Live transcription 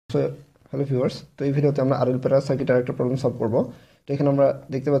So hello viewers, তো এই ভিডিওতে আমরা আরএল প্যারা সার্কিটের একটা প্রবলেম সলভ করব। তো এখানে আমরা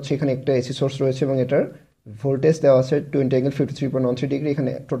দেখতে পাচ্ছি এখানে একটা এসি সোর্স রয়েছে এবং এটার ভোল্টেজ দেওয়া আছে 20 অ্যাঙ্গেল 53.13 ডিগ্রি।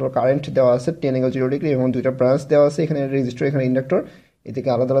 এখানে টোটাল কারেন্ট দেওয়া আছে 10 অ্যাঙ্গেল 0 ডিগ্রি এবং দুইটা ব্রাঞ্চ দেওয়া আছে। এখানে রেজিস্টার, এখানে ইন্ডাক্টর, এদিকে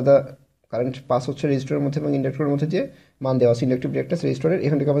আলাদা আলাদা কারেন্ট পাস হচ্ছে রেজিস্টারের মধ্যে এবং ইন্ডাক্টরের মধ্যে দিয়ে মান দেওয়া আছে ইন্ডাকটিভ রিঅ্যাক্ট্যান্স রেজিস্টারের।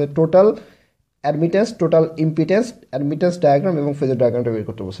 এখান থেকে আমাদের total admittance, total impedance, admittance diagram এবং ফেজার ডায়াগ্রামটা বের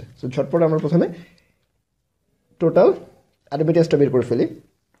করতে বসে। সো ঝটপট আমরা প্রথমে টোটাল অ্যাডমিটেন্সটা বের করে ফেলি।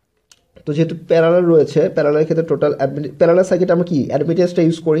 তো যেহেতু প্যারালাল রয়েছে, প্যারালালের ক্ষেত্রে টোটাল প্যারালাল সার্কিট আমরা কি অ্যাডমিটেন্সটা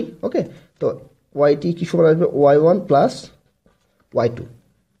ইউজ করি। ওকে, তো ওয়াইটি কি সমান আসবে Y1 প্লাস Y2,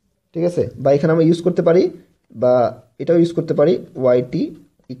 ঠিক আছে। বা এখানে আমরা ইউজ করতে পারি, বা এটাও ইউজ করতে পারি, ওয়াইটি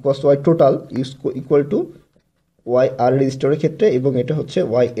equals to Y total equal to Y আর রেজিস্টরের ক্ষেত্রে, এবং এটা হচ্ছে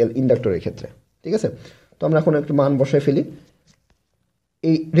ওয়াই এল ইন্ডাক্টরের ক্ষেত্রে, ঠিক আছে। তো আমরা এখন একটু মান বসায় ফেলি।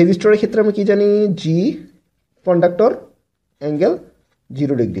 এই রেজিস্টরের ক্ষেত্রে আমরা কি জানি, জি কন্ডাক্টর অ্যাঙ্গেল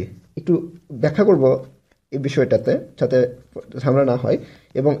 0 ডিগ্রি। একটু ব্যাখ্যা করব এই বিষয়টাতে যাতে ঝামেলা না হয়।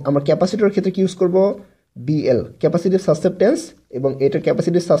 এবং আমরা ক্যাপাসিটরের ক্ষেত্রে কি ইউজ করব, বিএল ক্যাপাসিটিভ সাসেপ্টেন্স, এবং এটার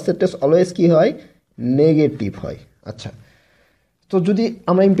ক্যাপাসিটিভ সাসেপ্টেন্স অলওয়েজ কি হয়, নেগেটিভ হয়। আচ্ছা, তো যদি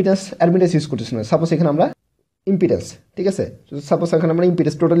আমরা ইম্পিডেন্স অ্যাডমিটেন্স ইউজ করতেছি না, সাপোজ এখানে আমরা ইম্পিডেন্স, ঠিক আছে, সাপোজ এখানে আমরা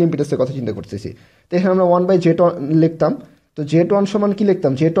ইম্পিডেন্স, টোটাল ইম্পিডেন্সের কথা চিন্তা করতেছি, তো এখানে আমরা 1/Z1 লিখতাম। তো Z1 সমান কি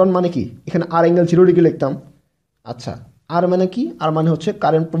লিখতাম, Z1 মানে কি, এখানে আর অ্যাঙ্গেল 0 ডিগ্রি লিখতাম। আচ্ছা, আর মানে কি, আর মানে হচ্ছে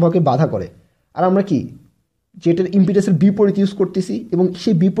কারেন্ট প্রবাহকে বাধা করে। আর আমরা কি যেটার ইম্পিডেন্সের বিপরীত ইউজ করতেছি, এবং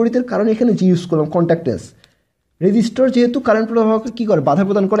সেই বিপরীতের কারণে এখানে জি ইউজ করলাম কন্ট্যাক্টেন্স। রেজিস্টর যেহেতু কারেন্ট প্রবাহকে কী করে, বাধা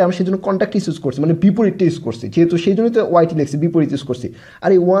প্রদান করে, আমরা সেই জন্য কন্ট্যাক্ট ইউজ করছি, মানে বিপরীতটা ইউজ করছি, যেহেতু সেই জন্যই তো ওয়াইটি লিখছি, বিপরীত ইউজ করছি। আর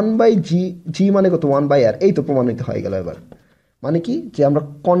এই 1/G, জি মানে কত, 1/R, এই তো প্রমাণিত হয়ে গেল এবার। মানে কি, যে আমরা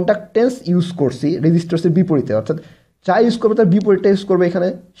কন্ট্যাক্টেন্স ইউজ করছি রেজিস্টরের বিপরীতে, অর্থাৎ যা ইউজ করবো তার বিপরীতটা ইউজ করবো এখানে,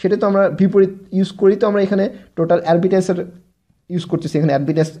 সেটা তো আমরা বিপরীত ইউজ করি। তো আমরা এখানে টোটাল অ্যাডমিটেন্সের ইউজ করতেছি, এখানে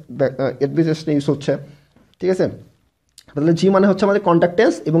অ্যাডমিটেন্সটা ইউজ হচ্ছে, ঠিক আছে। তাহলে জি মানে হচ্ছে আমাদের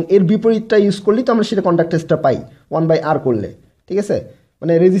কন্ট্যাক্টেন্স, এবং এর বিপরীতটা ইউজ করলেই তো আমরা সেটা কন্ট্যাক্টেন্সটা পাই 1/R করলে, ঠিক আছে।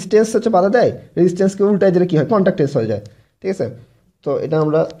 মানে রেজিস্ট্যান্স হচ্ছে বাধা দেয়, রেজিস্ট্যান্সকে উল্টায় দিলে কী হয়, কন্ট্যাক্টেন্স হয়ে যায়, ঠিক আছে। তো এটা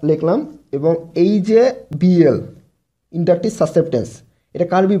আমরা লিখলাম। এবং এই যে বিএল ইন্ডাকটিভ সাসেপ্টেন্স, এটা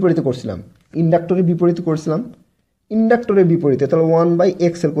কার বিপরীতে করছিলাম, ইন্ডাক্টরের বিপরীতে করছিলাম, ইন্ডাক্টরের বিপরীতে, তাহলে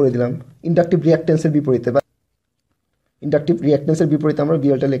 1/XL করে দিলাম, ইন্ডাকটিভ রিঅ্যাক্টেন্সের বিপরীতে, বা ইন্ডাকটিভ রিঅ্যাক্টেন্সের বিপরীতে আমরা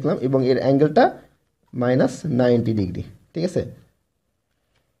বিএলটা লিখলাম, এবং এর অ্যাঙ্গেলটা -90 ডিগ্রি, ঠিক আছে।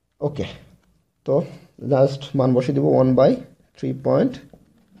 ওকে, তো জাস্ট মান বসিয়ে দেবো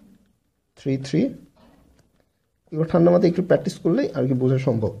 1/3.33। এগুলো ঠান্ডা মাথায় একটু প্র্যাকটিস করলেই আর কি বোঝা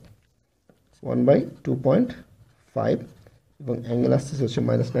সম্ভব। 1/2.5 এবং অ্যাঙ্গেল আসতেছে হচ্ছে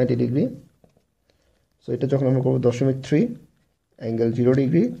 -90 ডিগ্রি। সো এটা যখন আমরা করবো 0.3 angle 0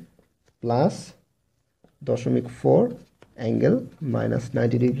 degree plus 0.4 angle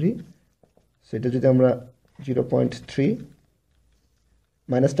 -90 degree. সেটা যদি আমরা 0.3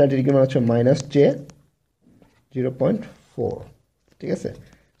 -90 ডিগ্রি মানে হচ্ছে -J0.4, ঠিক আছে।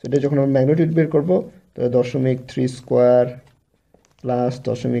 সেটা যখন আমরা ম্যাগনিটিউড বের করবো, তাহলে 0.3 স্কোয়ার প্লাস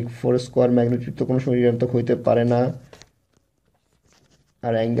 0.4 স্কোয়ার, ম্যাগনিটিউড তো কোনো সময় ঋণাত্মক হইতে পারে না।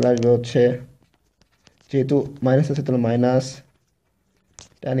 আর অ্যাঙ্গেল আসবে হচ্ছে, যেহেতু মাইনাস আছে তাহলে minus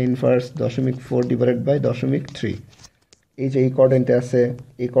tan inverse 0.4 divided by 0.3। এই যে এই কোঅর্ডিনেটে আছে,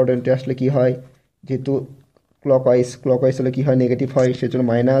 এই কোঅর্ডিনেটে আসলে কি হয়, যেহেতু ক্লকওয়াইজ হলে কি হয়, নেগেটিভ হয়, সেজন্য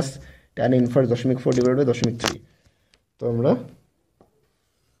minus tan inverse 0.4 divided by 0.3। তো আমরা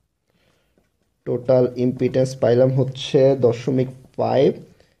টোটাল ইম্পিডেন্স পাইলাম হচ্ছে 0.5,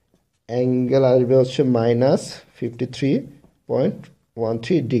 অ্যাঙ্গেল আসবে হচ্ছে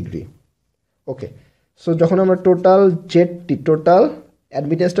 -53.13 ডিগ্রি। ওকে, সো যখন আমরা টোটাল জেডটি, টোটাল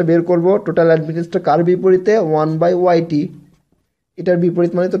অ্যাডমিটেন্সটা বের করব, টোটাল অ্যাডমিটেন্সটা কার বিপরীতে, 1/YT, এটার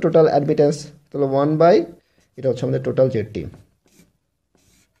বিপরীত মানে তো টোটাল অ্যাডমিটেন্স, তাহলে 1/, এটা হচ্ছে আমাদের টোটাল জেডটি,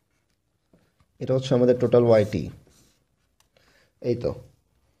 এটা হচ্ছে আমাদের টোটাল ওয়াইটি, এই তো।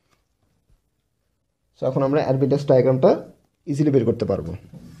 সো এখন আমরা অ্যাডমিটেন্স ডায়াগ্রামটা ইজিলি বের করতে পারবো।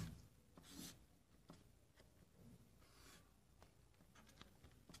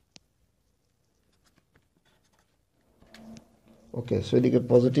 ওকে, সো এদিকে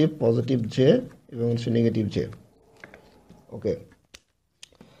পজিটিভ জে এবং হচ্ছে নেগেটিভ জে। ওকে,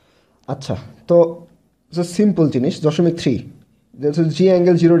 আচ্ছা, তো সিম্পল জিনিস, 0.3 জি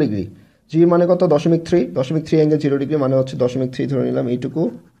অ্যাঙ্গেল 0 ডিগ্রি, জি মানে কত, 0.3 অ্যাঙ্গেল 0 ডিগ্রি মানে হচ্ছে 0.3 ধরে নিলাম এইটুকু,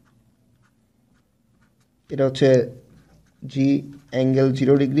 এটা হচ্ছে জি অ্যাঙ্গেল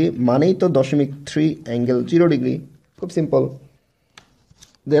 0 ডিগ্রি মানেই তো 0.3 অ্যাঙ্গেল 0 ডিগ্রি, খুব সিম্পল।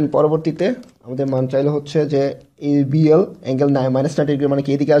 দেন পরবর্তীতে আমাদের মান চাইলে হচ্ছে যে এই বিএল অ্যাঙ্গেল -90 ডিগ্রি মানে কি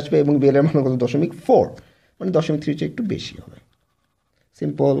এদিকে আসবে, এবং বিএল এর মান কত, 0.4 মানে 0.3 চেয়ে একটু বেশি হবে।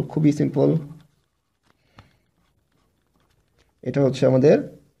 সিম্পল, খুবই সিম্পল। এটা হচ্ছে আমাদের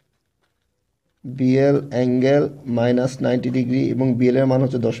বিএল অ্যাঙ্গেল -90 ডিগ্রি এবং বিএল এর মান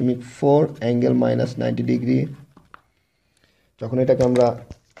হচ্ছে 0.4 অ্যাঙ্গেল -90 ডিগ্রি। যখন এটাকে আমরা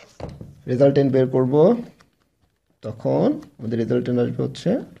রেজাল্টেন্ট বের করব তখন আমাদের রেজাল্টেন্ট আসবে হচ্ছে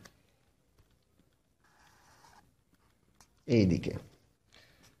এই দিকে।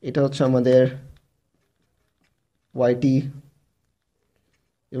 এটা হচ্ছে আমাদের ওয়াইটি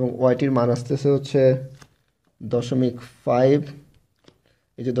এবং ওয়াইটির মান আসতেছে হচ্ছে 0.5,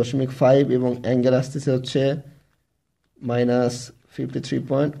 এই যে 0.5 এবং অ্যাঙ্গেল আসতেছে হচ্ছে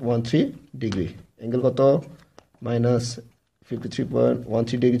 -53.13 ডিগ্রি। অ্যাঙ্গেল কত?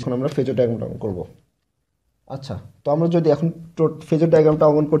 -53.13 ডিগ্রি। যখন আমরা ফেজর ডায়াগ্রামটা অঙ্কন করব। আচ্ছা, তো আমরা যদি এখন ফেজর ডায়াগ্রামটা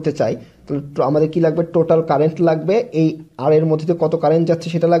অঙ্কন করতে চাই তাহলে আমাদের কি লাগবে? টোটাল কারেন্ট লাগবে, এই আর এর মধ্যে দিয়ে কত কারেন্ট যাচ্ছে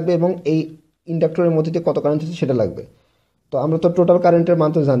সেটা লাগবে এবং এই ইন্ডাক্টরের মধ্যে দিয়ে কত কারেন্ট যাচ্ছে সেটা লাগবে। তো আমরা তো টোটাল কারেন্টের মান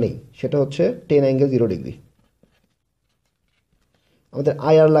তো জানি, সেটা হচ্ছে 10 অ্যাঙ্গেল 0 ডিগ্রি। আমাদের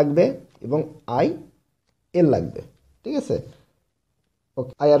আই আর লাগবে এবং আই এল লাগবে, ঠিক আছে?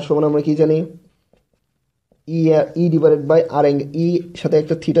 ওকে, আই আর সমান আমরা কি জানি? ই ডিভাইডেড বাই আর অ্যাঙ্গেল, ই সাথে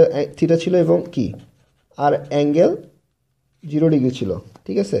একটা থিটা ছিল এবং কি আর অ্যাঙ্গেল 0 ডিগ্রি ছিল,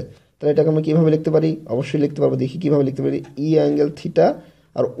 ঠিক আছে? তাহলে এটাকে আমরা কীভাবে লিখতে পারি? অবশ্যই লিখতে পারবো, দেখি কীভাবে লিখতে পারি। ই angle theta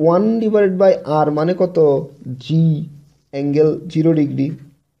R 1 divided by আর মানে কত? জি অ্যাঙ্গেল 0 ডিগ্রি,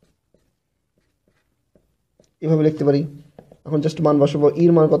 এভাবে লিখতে পারি। এখন জাস্ট মান বসাবো।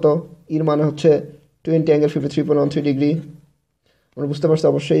 ইর মান কত? ইর মানে হচ্ছে 20 অ্যাঙ্গেল 53.13 ডিগ্রি। আমরা বুঝতে পারছি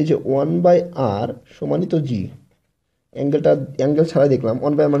অবশ্যই যে 1/r সমানই তো জি। অ্যাঙ্গেল ছাড়াই দেখলাম।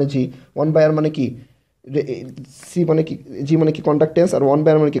 1/r মানে জি, 1/r মানে কি? সি মানে কি? জি মানে কি? কন্ডাক্টেন্স। আর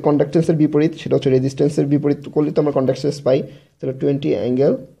 1/r মানে কি? কন্ডাক্টেন্সের বিপরীত, সেটা হচ্ছে রেজিস্ট্যান্সের বিপরীত করলে তো আমরা কন্ডাক্টেন্স পাই। তাহলে 20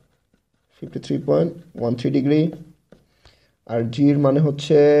 অ্যাঙ্গেল 53.13 ডিগ্রি। আর জির মানে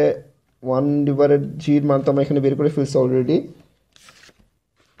হচ্ছে 1 ডিভাইডেড, জির মান তো আমরা এখানে বের করে ফেলছি অলরেডি,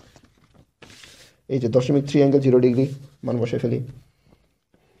 এই যে 0.3 অ্যাঙ্গেল 0 ডিগ্রি মান বসে ফেলি।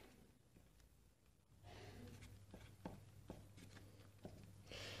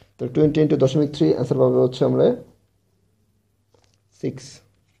 তো 20 ইন্টু 0.3 অ্যান্সার পাবে হচ্ছে আমরা 6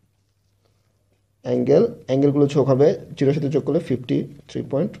 অ্যাঙ্গেল। অ্যাঙ্গেলগুলো যোগ হবে, 0 সাথে যোগ করলে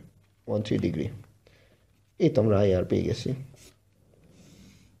 53.13 ডিগ্রি। এই তো আমরা আই আর পেয়ে গেছি।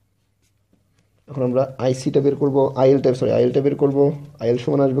 এখন আমরা আইসিটা বের করবো, আইএলটা বের করবো। আইএল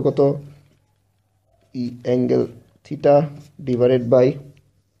সমান আসবে কত? ই angle theta divided by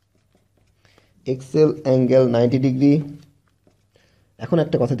Excel angle 90 degree. এখন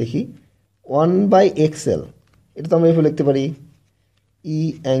একটা কথা দেখি, 1/xl এটা তো আমরা এভাবে লিখতে পারি ই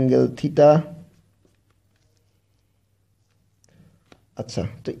অ্যাঙ্গেল থিটা। আচ্ছা,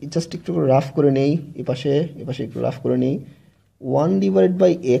 তো জাস্ট একটু রাফ করে নেই, এপাশে একটু রাফ করে নেই। 1 ডিভাইড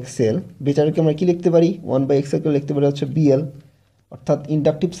বাই এক্সএল, বেচারকে আমরা কি লিখতে পারি? 1/xl লিখতে পারি হচ্ছে বিএল, অর্থাৎ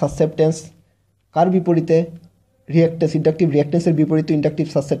ইন্ডাকটিভ সাসেপ্টেন্স। কার বিপরীতে? রিঅ্যাক্টেন্স। ইন্ডাকটিভ রিঅ্যাক্টেন্সের বিপরীতে ইন্ডাকটিভ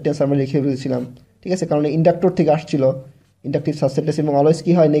সাসেপ্টেন্স আমরা লিখে ফেলেছিলাম, ঠিক আছে? কারণ ইন্ডাক্টর থেকে আসছিল ইন্ডাকটিভ সাসেপ্টেন্স এবং অলওয়েজ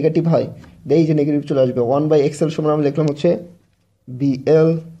কী হয়? নেগেটিভ হয়। এই যে নেগেটিভ চলে আসবে। 1/xl সমান আমরা লিখলাম হচ্ছে বিএল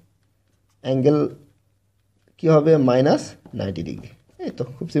অ্যাঙ্গেল কী হবে? -90 ডিগ্রি। এই তো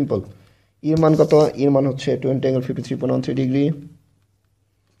খুব সিম্পল। এর মান কত? এর মান হচ্ছে 20 অ্যাঙ্গেল 53.13 ডিগ্রি।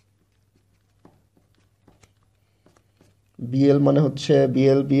 বিএল মানে হচ্ছে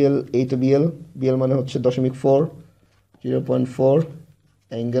বিএল এই তো বিএল মানে হচ্ছে 0.4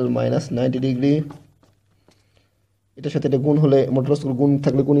 অ্যাঙ্গেল -90 ডিগ্রি। এটার সাথে এটা গুণ হলে, মডুলাস গুণ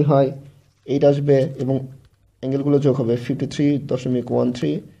থাকলে গুণই হয়, এইটা আসবে এবং অ্যাঙ্গেলগুলো যোগ হবে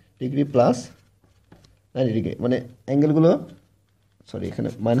 53.13 ডিগ্রি প্লাস 90 ডিগ্রি, মানে অ্যাঙ্গেলগুলো সরি এখানে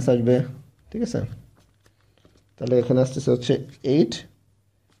মাইনাস আসবে, ঠিক আছে? তাহলে এখানে আসতেছে হচ্ছে 8,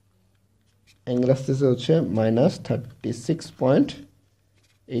 অ্যাঙ্গেল আসতেছে হচ্ছে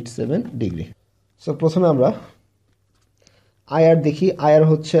 -36.87 ডিগ্রি। সো প্রথমে আমরা আইআর দেখি। আইআর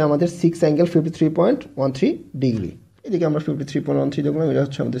হচ্ছে আমাদের 6 অ্যাঙ্গেল 53.13 ডিগ্রি। এদিকে আমরা 53.13 দেখলাম, এটা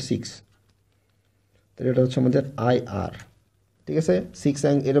হচ্ছে আমাদের 6, তাহলে এটা হচ্ছে আমাদের আইআর, ঠিক আছে? 6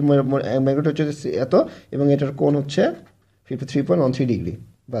 এর ম্যাগনিটিউড হচ্ছে এত এবং এটার কোণ হচ্ছে 53.13 ডিগ্রি,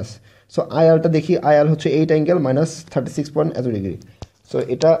 বাস। সো আইআরটা দেখি। আইআর হচ্ছে 8 অ্যাঙ্গেল -36 এত ডিগ্রি। সো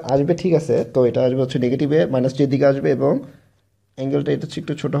এটা আসবে, ঠিক আছে? তো এটা আসবে হচ্ছে নেগেটিভে, মাইনাস যে দিকে আসবে এবং অ্যাঙ্গেলটা এটা হচ্ছে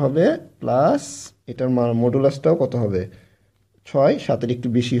একটু ছোটো হবে, প্লাস এটার মডুলাসটাও কত হবে? 6, 7 একটু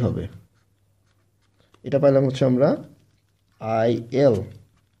বেশি হবে। এটা পাইলাম হচ্ছে আমরা আইএল।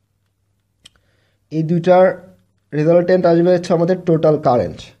 এই দুইটার রেজাল্টেন্ট আসবে হচ্ছে আমাদের টোটাল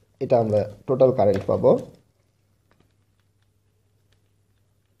কারেন্ট। এটা আমরা টোটাল কারেন্ট পাবো।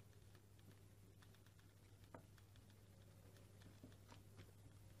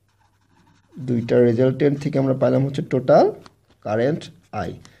 দুইটা রেজাল্টেন্ট থেকে আমরা পাইলাম হচ্ছে টোটাল কারেন্ট আই।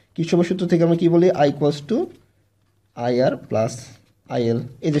 কিরচফের সূত্র থেকে আমরা কি বলি, I equals to I R plus IL.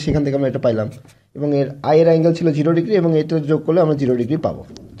 এই যে সেখান থেকে আমরা এটা পাইলাম, এবং এর আইয়ের অ্যাঙ্গেল ছিল 0 ডিগ্রি, এবং এটা যোগ করলে আমরা 0 ডিগ্রি পাবো।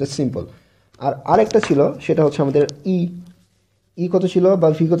 Just simple. আর আরেকটা ছিল, সেটা হচ্ছে আমাদের ই কত ছিল বা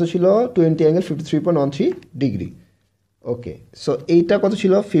ভি কত ছিল, 20 অ্যাঙ্গেল 53.13 ডিগ্রি। ওকে, সো এইটা কত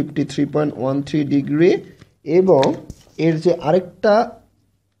ছিল, 53.13 ডিগ্রি। এবং এর যে আরেকটা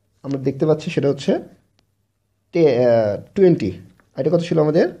আমরা দেখতে পাচ্ছি সেটা হচ্ছে 20, এটা কত ছিল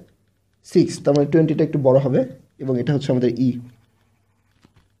আমাদের 6, তার মানে 20টা একটু বড় হবে, এবং এটা হচ্ছে আমাদের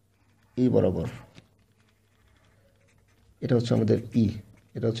ই বরাবর, এটা হচ্ছে আমাদের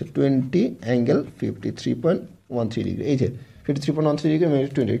এটা হচ্ছে 20 অ্যাঙ্গেল 53.13 ডিগ্রি। এই যে 53.13 ডিগ্রি,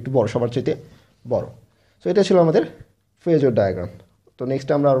 20 একটু বড়, সবার চাইতে বড়। সো এটা ছিল আমাদের ফেজর ডায়াগ্রাম। তো নেক্সট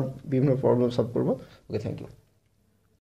আমরা আর বিভিন্ন প্রবলেম সলভ করবো। ওকে, থ্যাংক ইউ।